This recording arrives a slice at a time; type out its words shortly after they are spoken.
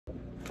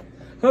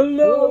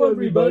Hello,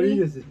 everybody.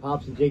 This is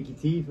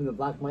Pops&JakeyT from the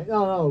Black Mike.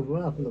 No, we're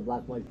not from the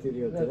Black Mike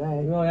studio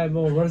today. No, yeah,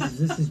 well, this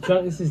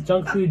is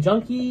junk food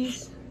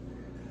junkies.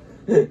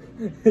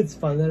 It's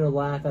fun. Let her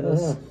laugh at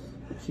us.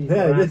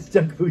 This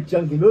junk food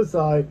junkie. No,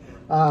 sorry.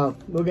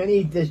 We're gonna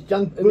eat this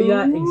junk food. We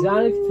got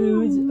exotic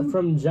foods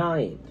from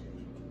Giant.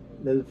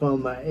 This is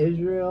from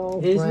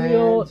Israel,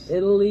 France.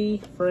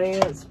 Italy,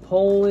 France,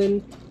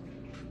 Poland,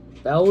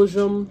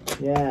 Belgium.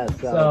 Yeah.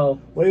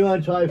 So what do you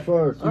want to try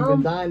first? You've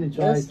been dying to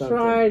try something. Let's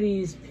try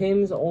these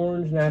Pim's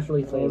Orange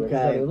Naturally Flavored.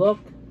 Okay. So look.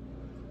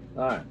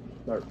 All right.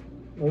 Start.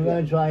 We're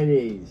gonna try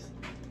these.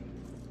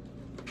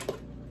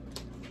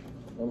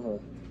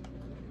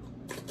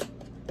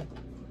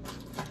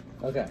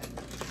 Okay.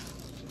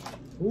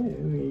 Ooh. Here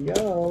we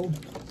go.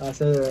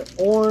 So they're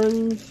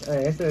orange.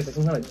 I guess they're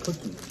some kind of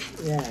cookie.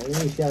 Yeah, let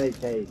me see how they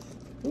taste.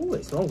 Ooh,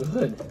 they smell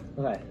good.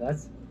 Okay,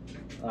 that's.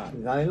 Alright.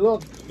 Now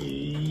look.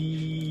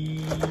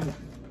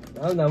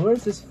 Oh, now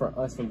where's this from?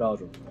 Oh, it's from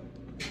Belgium.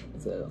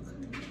 Let's look.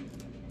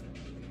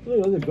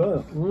 Ooh, those are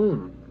good.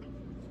 Mmm.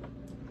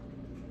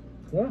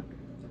 Yeah.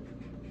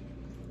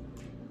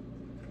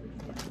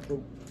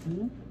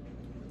 Mm-hmm.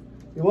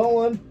 You want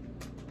one?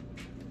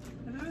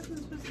 I wasn't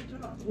supposed to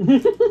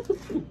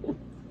talk.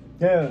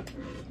 Yeah.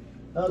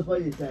 Tell us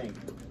what you think.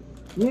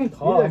 These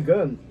are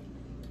good.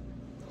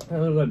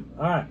 They're good.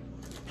 Alright.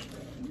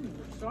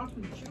 They're soft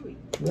and chewy.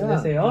 Yeah,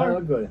 Yes, they are.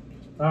 They're good.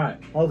 Alright.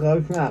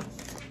 Okay, snap.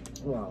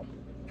 Wow.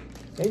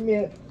 Make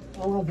me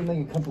I'll have to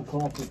make a cup of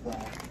coffee for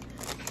that.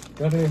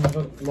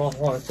 Well, hold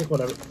on, let's take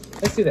whatever.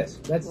 Let's do this.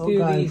 Let's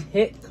do Okay. these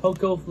hit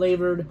cocoa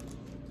flavored.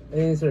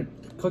 And these are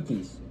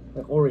cookies,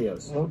 like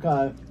Oreos.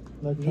 Okay.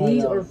 Let's try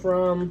These those. are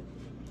from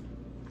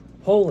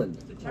Poland.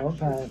 The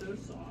texture Okay. is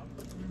so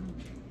soft.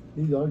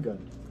 These are good.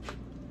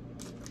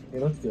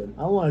 It looks good.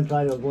 I want to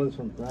try those ones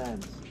from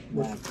France.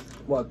 Yeah,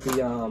 What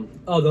the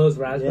Oh, those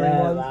raspberry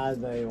ones.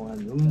 raspberry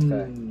ones. Mm.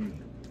 Okay.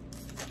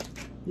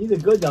 These are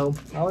good though.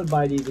 I would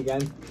buy these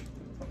again.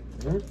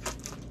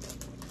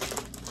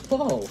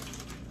 Whoa.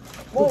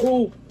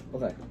 Whoa.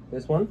 Okay,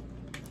 this one.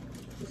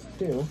 This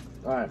two.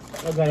 All right.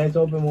 Okay, let's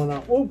open one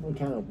up. Oh, we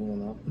can't open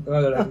one up.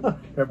 Oh,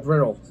 they're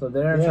brittle. So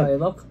there's how they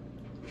look.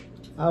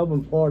 I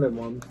opened ported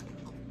one.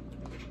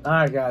 All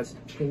right, guys.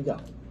 Here we go.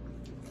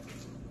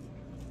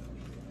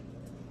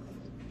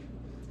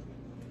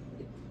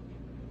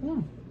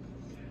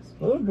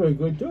 Those are pretty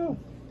good too.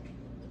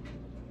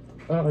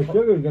 The The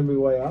sugar's gonna be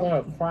way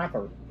up.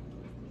 cracker.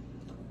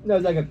 No,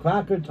 it's like a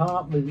cracker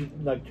top with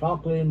like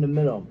chocolate in the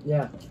middle.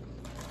 Yeah.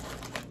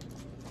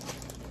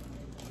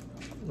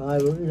 We're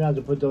gonna have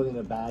to put those in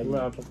the bag. I'm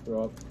gonna have to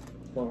throw up.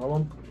 Want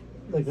one?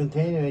 The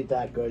container ain't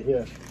that good.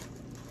 Here,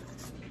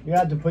 you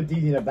have to put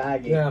these in a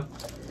bag. Yeah.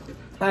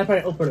 I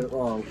probably opened it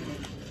wrong,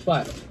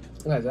 but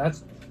guys,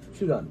 that's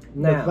two done.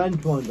 Now The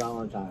French ones I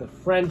want to try. the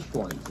French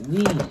ones.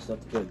 These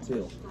look good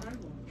too.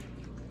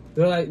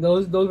 They're like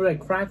those were like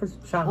crackers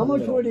with chocolate. How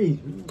much in the were middle.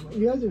 these?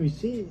 You have the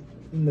receipt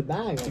in the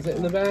bag. Is it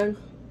in the bag?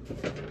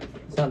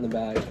 It's not in the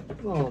bag.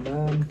 Oh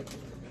man.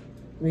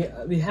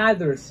 We had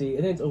the receipt.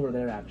 I think it's over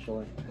there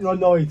actually.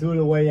 No, he threw it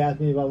away. He asked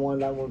me if I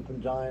wanted that one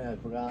from Giant. I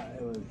forgot.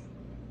 It was.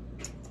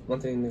 One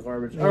thing in the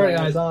garbage. Yeah, All right,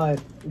 guys. Sorry.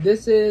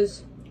 This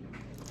is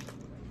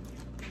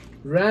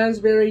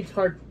raspberry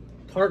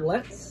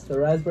tartlets. The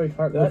raspberry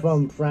tartlets. They're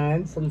from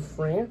France. From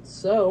France.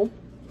 So,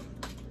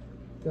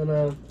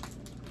 gonna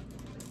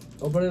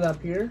open it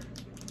up here.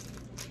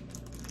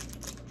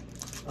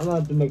 I'm gonna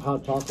have to make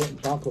hot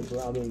chocolate Coffee for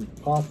that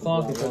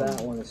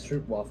one. A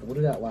stroop waffle. What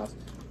did that last?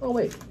 Oh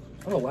wait.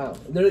 Oh wow.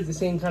 They're like the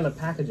same kind of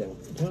packaging.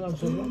 Turn up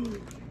so down.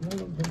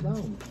 Turn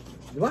down.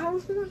 Do I have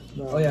one for that?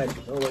 No. Oh yeah.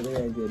 Oh wait, yeah,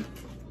 I did.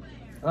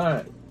 All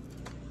right.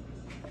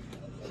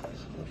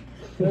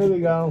 There we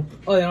go.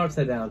 Oh, they're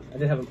upside down. I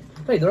did have them.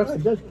 Wait, they're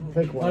upside. Just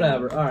pick one.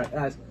 Whatever. All right,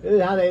 guys. This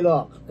is how they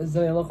look. So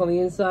they look on the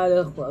inside. They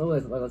look like a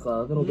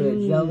little bit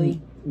of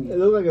jelly. It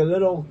looks like a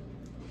little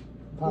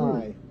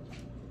pie.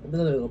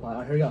 Another little pie. All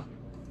right, here we go.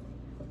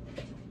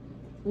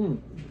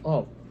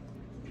 Oh.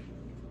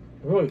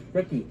 Really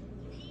sticky.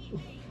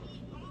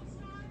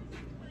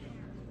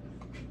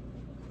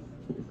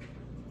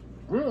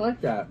 I don't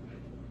like that.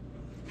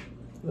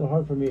 It's a little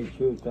hard for me to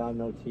chew because I have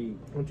no teeth.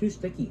 They're too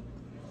sticky.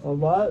 Oh,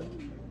 what?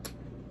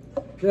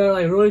 They're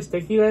like really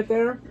sticky right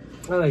there.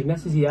 It like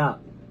messes you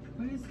up.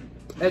 What is it?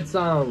 It's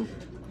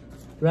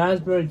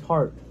raspberry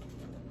tart.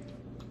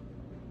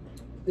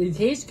 They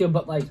taste good,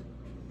 but like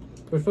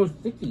they're so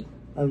sticky.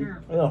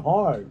 They're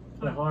hard.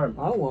 They're hard.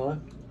 I don't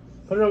want it.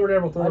 Put it over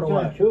there. We'll throw I it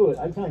away. can't chew it.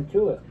 I can't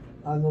chew it.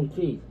 I have no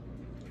teeth.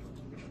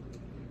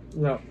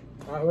 No,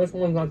 this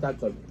one's not that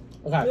good.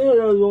 Okay. These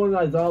are the ones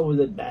I thought was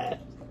the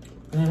best.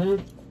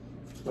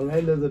 Mm-hmm. And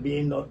then there's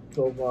being the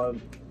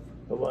one.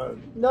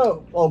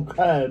 No,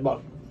 okay,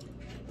 but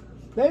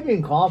maybe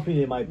in coffee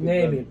they might be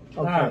Maybe. good.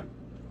 Okay. Alright.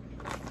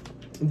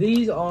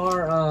 These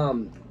are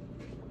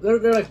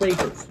they're like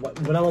wafers,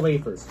 vanilla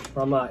wafers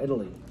from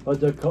Italy. But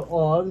they're they're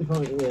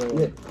from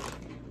Italy.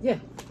 Yeah.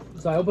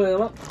 So I open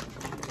them up.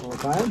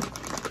 Okay.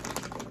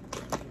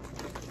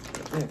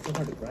 Yeah, it's so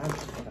hard to grab.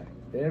 Okay.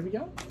 There we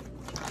go.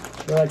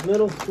 They're like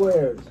little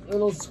squares.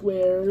 Little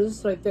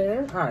squares right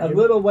there. All right. Like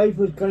little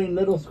wafers cutting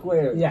little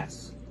squares.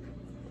 Yes.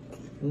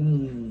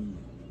 Mmm.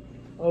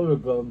 Oh, they're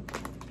good.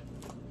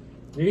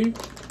 See?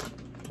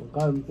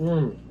 Okay.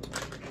 Mmm.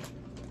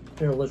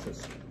 They're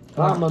delicious.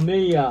 Mamma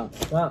mia.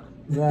 Ah.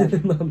 Yeah.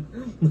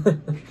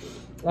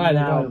 All right,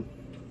 now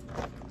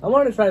I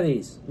wanted to try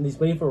these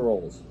wafer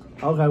rolls.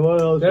 Okay,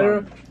 what are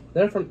those?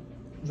 They're from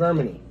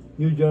Germany.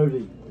 New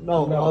Jersey.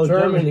 No, No,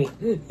 Germany.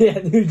 Yeah,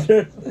 New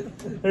Jersey.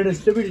 They're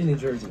distributed in New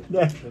Jersey.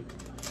 Yeah.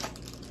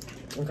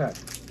 Okay.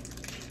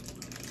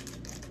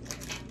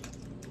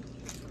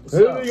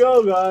 Here we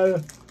go,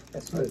 guys.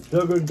 That's The good.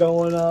 sugar's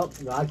going up.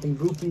 Acting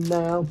goofy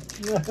now.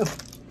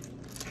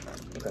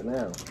 Okay,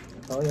 now.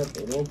 Oh, yeah,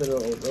 a little bit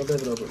of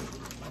it over.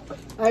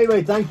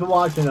 Anyway, thanks for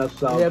watching us.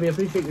 So. Yeah, we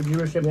appreciate your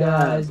viewership, Yeah.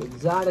 guys.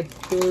 Exotic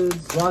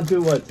Foods. Want to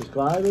what?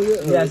 Subscribe?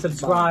 Yeah,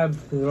 subscribe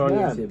because we're on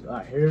Yeah. YouTube. All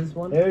right, here's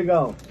one. There you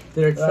go.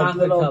 They're chocolate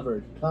little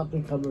covered.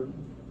 Chocolate covered.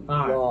 All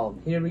right, Wow.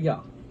 here we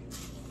go.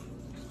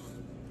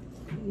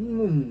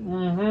 Mmm.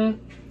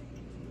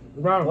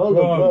 Mm-hmm. Those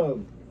are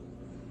good.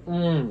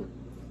 Mmm.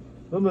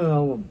 Come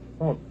on.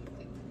 Oh.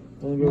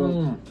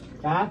 Mmm.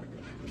 Cat?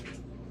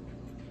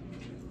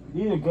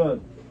 These are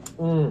good.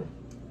 Mmm.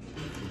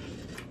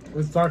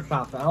 It's dark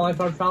chocolate. I don't like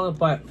dark chocolate,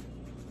 but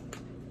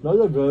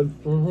Those are good.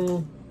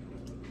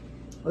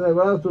 mm-hmm. Okay,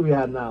 what else do we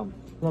have now?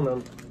 Come on,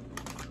 man.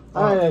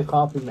 I had a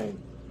coffee made.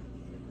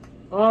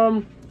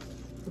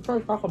 It's a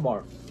chocolate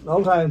bar.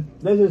 Okay,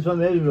 this is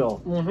from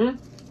Israel. Mm-hmm.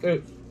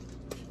 It's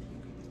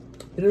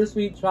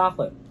bittersweet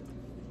chocolate.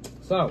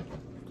 So,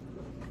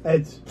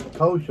 It's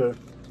kosher.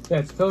 yeah,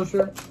 it's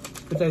kosher,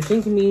 which I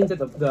think means that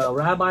the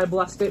rabbi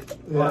blessed it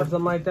Yeah. or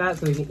something like that,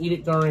 so they can eat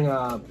it during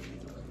I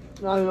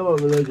don't know what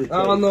religious.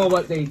 I don't know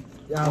what they.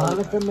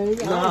 Hanukkah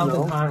maybe? I No,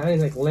 don't know. I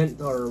think like Lent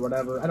or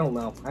whatever. I don't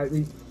know.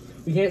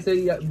 We can't say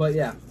yet, but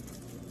yeah,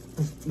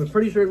 we're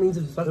pretty sure it means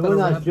it's such We're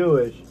not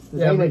Jewish.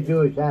 This Yeah, ain't a but-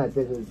 Jewish hat.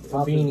 This is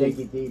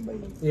Pops&JakeyT,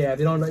 baby. Yeah, if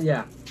you don't know,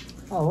 yeah,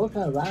 Oh, what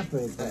kind of rapper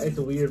is that? it's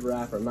a weird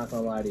rapper. I'm not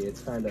gonna lie to you.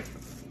 It's kind of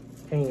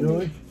pain.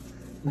 Jewish?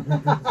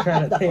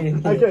 Kind of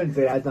pain. I shouldn't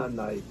say that's not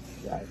nice.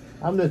 Yeah.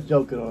 I'm just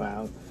joking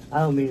around. I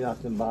don't mean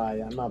nothing by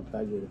it. I'm not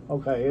prejudiced.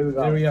 Okay, here we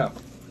go. There we go.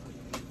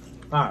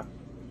 All right.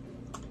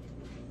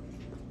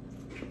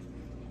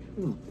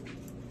 You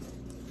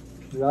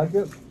like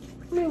it?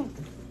 I mean,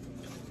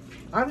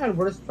 I've had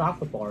worse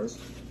chocolate bars.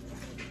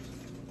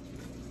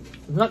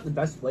 It's not the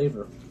best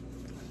flavor.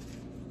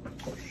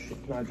 Oh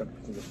shit! Can I jump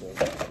into this bowl?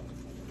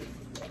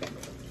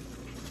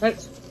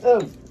 Thanks.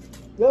 Oh,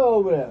 go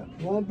over there.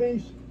 Want a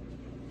piece?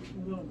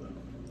 A little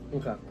bit.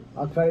 Okay.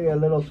 I'll cut you a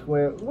little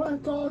square.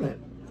 What's on it?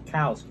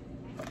 Cows.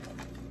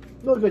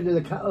 Look at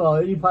the cow. Oh,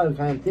 you probably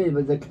can't see it,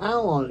 but the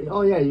cow on it.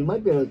 Oh, yeah, you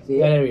might be able to see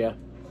Yeah, it. there we go.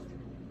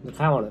 The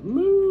cow on it.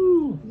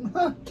 Moo.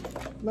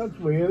 That's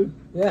weird.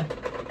 Yeah.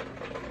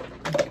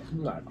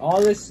 Got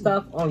all this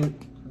stuff on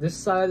this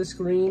side of the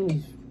screen.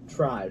 We've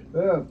tried.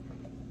 Yeah.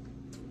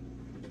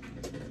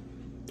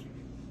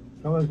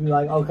 Someone's be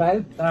like,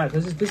 okay. All right.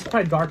 This is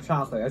probably dark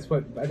chocolate. That's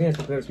what I think. That's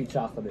what bittersweet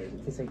chocolate is.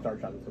 It tastes like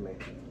dark chocolate to me.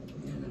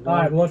 All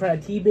right. We'll try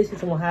the tea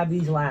biscuits and we'll have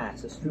these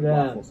last. The stewed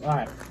waffles. All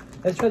right.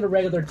 Let's try the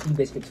regular tea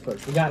biscuits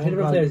first. We got two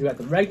different flavors. We got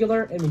the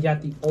regular and we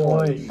got the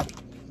orange.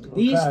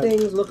 These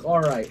things look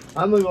all right.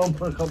 I'm gonna go and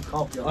put a cup of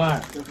coffee on. All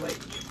right. Just wait.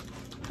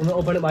 I'm gonna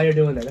open it while you're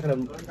doing that.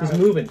 He's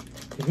moving.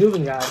 He's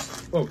moving,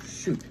 guys. Oh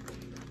shoot.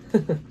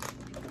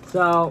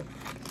 So,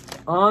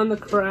 on the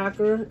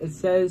cracker, it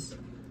says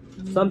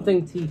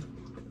something tea.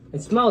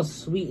 It smells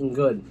sweet and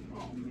good.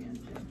 Oh, man.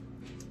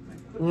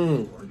 I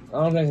don't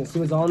know if you guys can see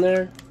what's on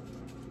there.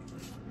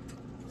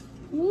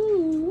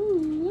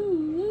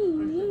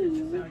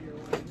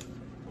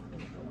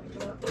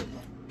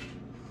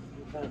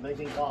 Kind of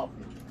making coffee.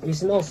 You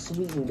smell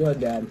sweet and good,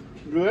 Dad.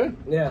 Good?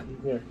 Yeah.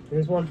 Here.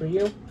 Here's one for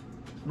you.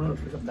 I'm gonna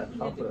pick up that Get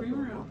the chocolate.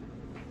 creamer out.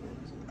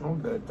 I'm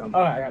good. All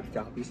right, I got the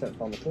copy set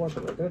on the floor.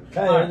 So right there.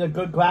 Hey, All is it a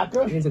good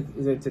cracker?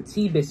 It's a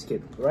tea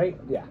biscuit, right?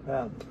 Yeah.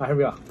 Yeah. All right, here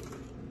we go.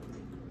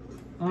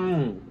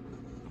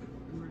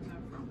 Where's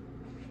that from?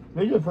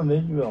 These are from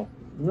Israel.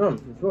 Yeah,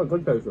 it's really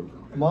good taste.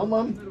 Mom?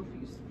 Little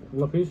piece.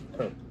 Little piece.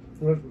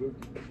 Sure.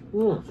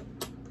 You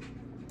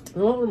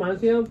know what it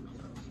reminds me of?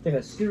 Like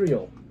a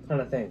cereal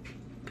kind of thing.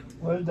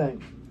 What do you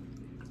think?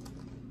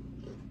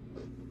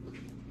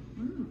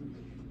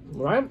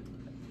 Right? I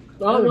There's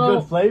don't a know.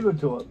 good flavor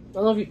to it. I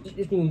don't know if you eat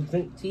this when you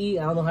drink tea.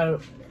 I don't know how to.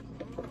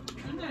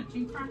 Isn't that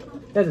tea cracker?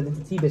 That's it. It's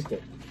a tea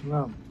biscuit.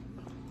 No,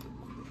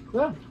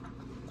 Yeah.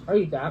 I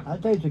eat that. I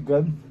taste it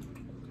good.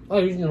 Oh,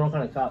 you're using the wrong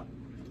kind of cup.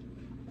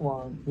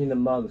 Why? You need the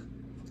mug.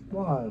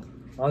 Why? I don't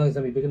think it's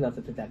gonna be big enough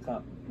to fit that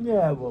cup.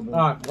 Yeah, it will be.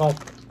 Alright, well,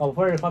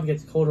 before your coffee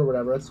gets cold or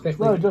whatever, let's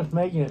quickly. We're just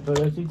making it, so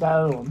let's eat that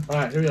other one.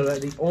 Alright, here we go.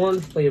 The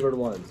orange flavored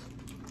ones.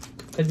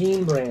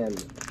 Kadeen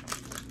brand.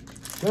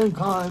 Same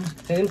kind.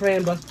 Kadeen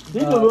brand, but.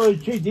 These are really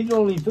cheap. These are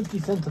only 50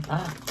 cents a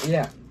pack.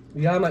 Yeah.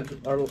 We got them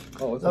at. Oh,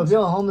 it's So if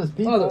you're a homeless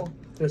people,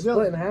 they're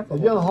split in half.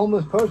 if you're a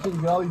homeless person, you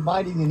can always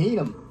buy these and eat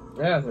them.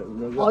 Yeah,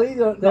 Oh, these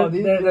are, no,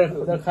 these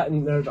they're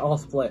cutting, they're all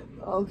split.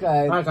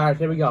 okay. Alright, guys,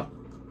 here we go.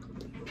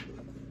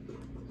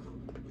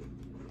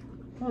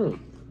 Hmm. I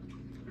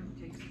want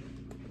to taste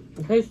it.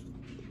 It tastes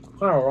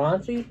kind of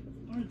raunchy.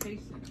 I want to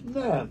taste it.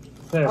 Yeah.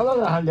 Here, I'd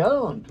rather have the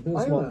other one. do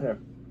the small, here.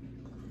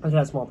 Look at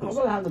that small I'd piece.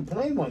 rather have the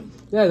plain one.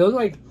 Yeah, those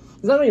like,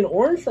 is that like an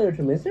orange flavor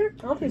to me? Is there?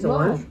 I don't taste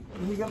orange.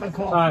 Let me get my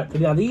coffee. Alright, so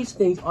now these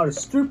things are the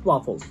Stroop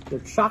waffles. They're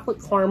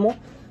chocolate caramel.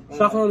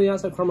 Chocolate on the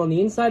outside, caramel on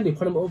the inside. They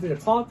put them over your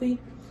coffee.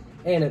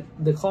 And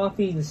the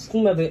coffee, the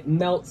steam of it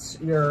melts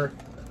your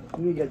Let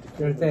me get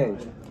the your thing.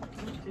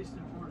 I want to taste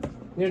the orange.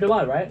 Neither do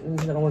I, right?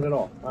 This is not orange at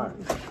all. Alright.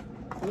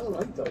 I don't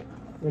like those.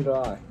 Neither do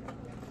I.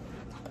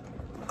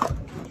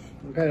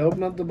 Okay,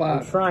 open up the I'm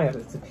box. trying it.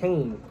 It's a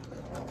pain.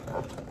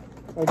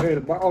 Okay,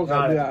 the box.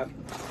 Got Okay, it. yeah.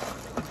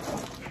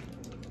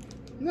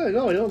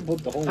 No, you don't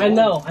put the whole I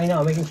know.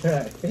 I'm making sure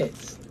that it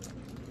fits.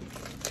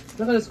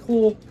 Look at this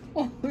cool.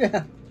 Oh,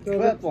 yeah.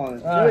 Flip on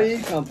it. All Where right. did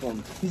he come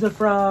from? These are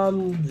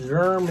from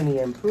Germany,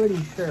 I'm pretty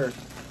sure.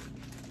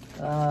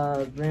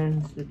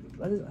 Brand.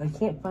 I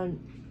can't find.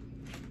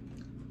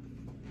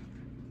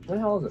 What the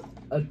hell is it?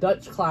 A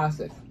Dutch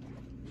classic.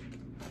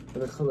 For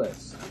the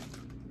Cliffs.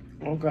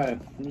 Okay,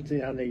 let's see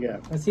how they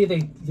get. Let's see if they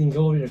can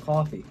go over your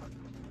coffee.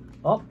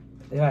 Oh,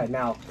 yeah,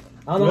 now.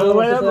 I don't No, know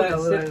wait, what wait,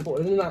 that's wait. sit for.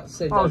 It's not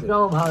sit, Oh, does it?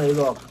 show them how they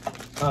look.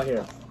 Oh,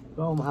 here.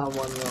 Show them how one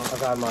looks. I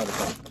got mine.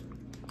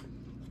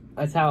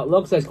 That's how it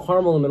looks. As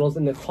caramel in the middle,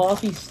 and the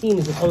coffee steam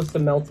is supposed to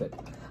melt it.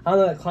 I don't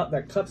know if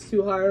that cup's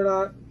too high or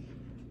not.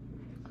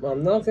 Well,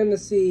 I'm not going to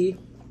see.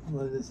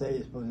 What does it say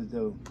you're supposed to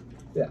do?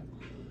 Yeah.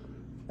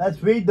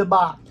 Let's read the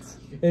box.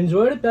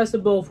 Enjoy the best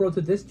of both worlds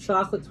with this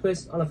chocolate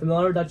twist on a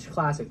familiar Dutch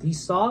classic.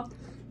 These soft,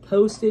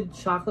 toasted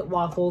chocolate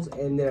waffles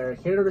and their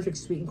characteristic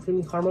sweet and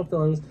creamy caramel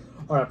fillings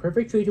are a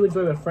perfect treat to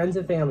enjoy with friends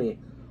and family,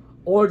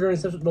 or during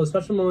those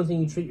special moments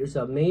when you treat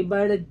yourself. Made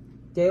by the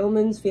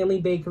Daleman's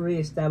Family Bakery,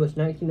 established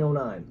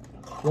 1909.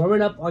 Warm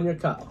it up on your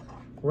cup.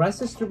 Rest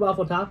the strip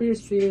waffle top of your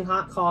steaming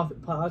hot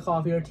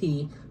coffee or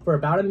tea for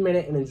about a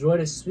minute and enjoy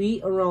the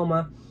sweet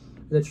aroma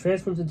that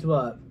transforms into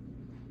a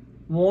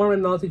warm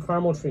and melty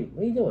caramel treat.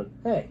 What are you doing?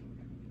 Hey.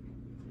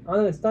 I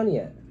don't think it's done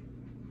yet.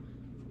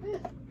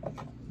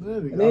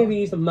 There we go. Maybe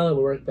use some milk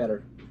would work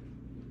better.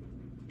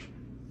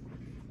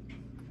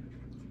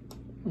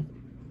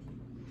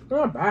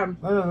 Not bad.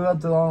 I don't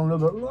left it on a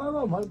little bit.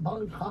 No, my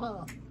body's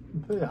hot.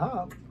 It's pretty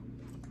hot.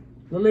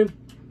 Let me.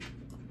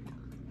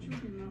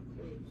 Keep your mouth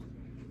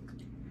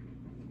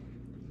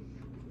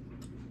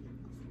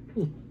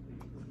closed.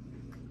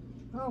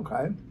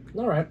 Okay.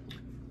 All right.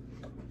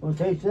 Want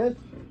to taste this?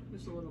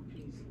 Just a little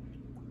piece.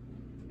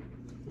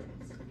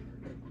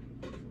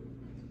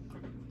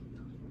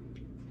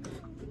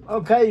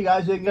 Okay, you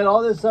guys, you can get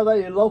all this stuff at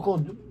your local,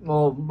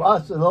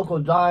 us, the local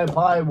Giant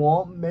Pie,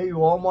 maybe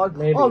Walmart.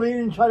 Maybe. Oh, we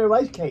didn't try the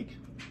rice cakes.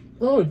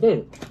 Oh, we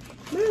did.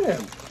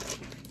 Man.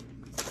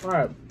 All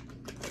right.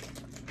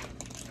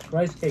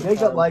 Rice cake.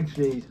 Jacob likes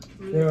these.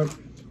 They're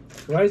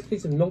rice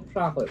cakes and milk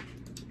chocolate.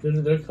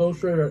 They're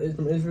kosher. They're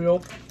from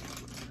Israel.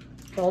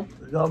 Oh,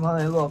 Show them how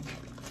they look.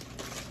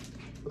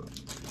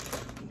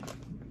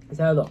 let's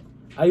have a look.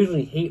 I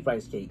usually hate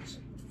rice cakes.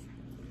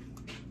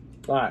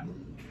 All right.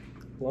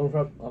 One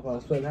from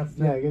I'll split in half.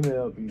 Yeah, give me a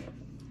little piece.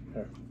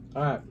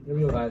 All right. Here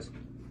we go, guys.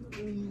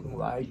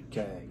 Rice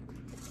cake.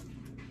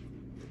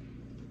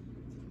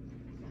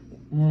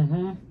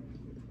 Mm-hmm.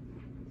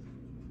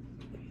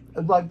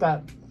 It's like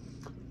that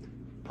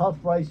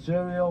puffed rice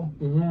cereal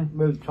Mm-hmm.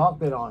 with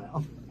chocolate on it.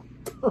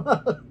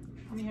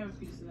 Let me have a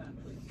piece of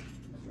that, please.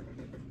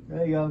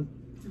 There you go.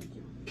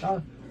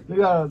 Thank you. We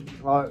got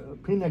a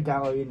peanut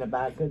gallery in the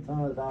back. That's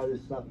all how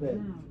this stuff is.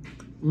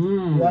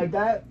 Mm. You like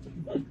that?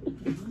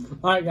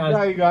 All right, guys.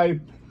 There you go.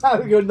 Have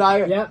a good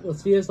night. Yeah, we'll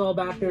see us all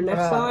back here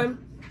next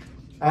time.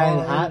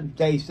 And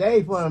stay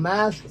safe, wear a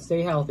mask.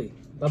 Stay healthy.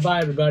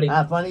 Bye-bye, everybody.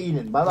 Have fun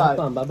eating. Bye Have bye.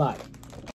 fun. Bye-bye.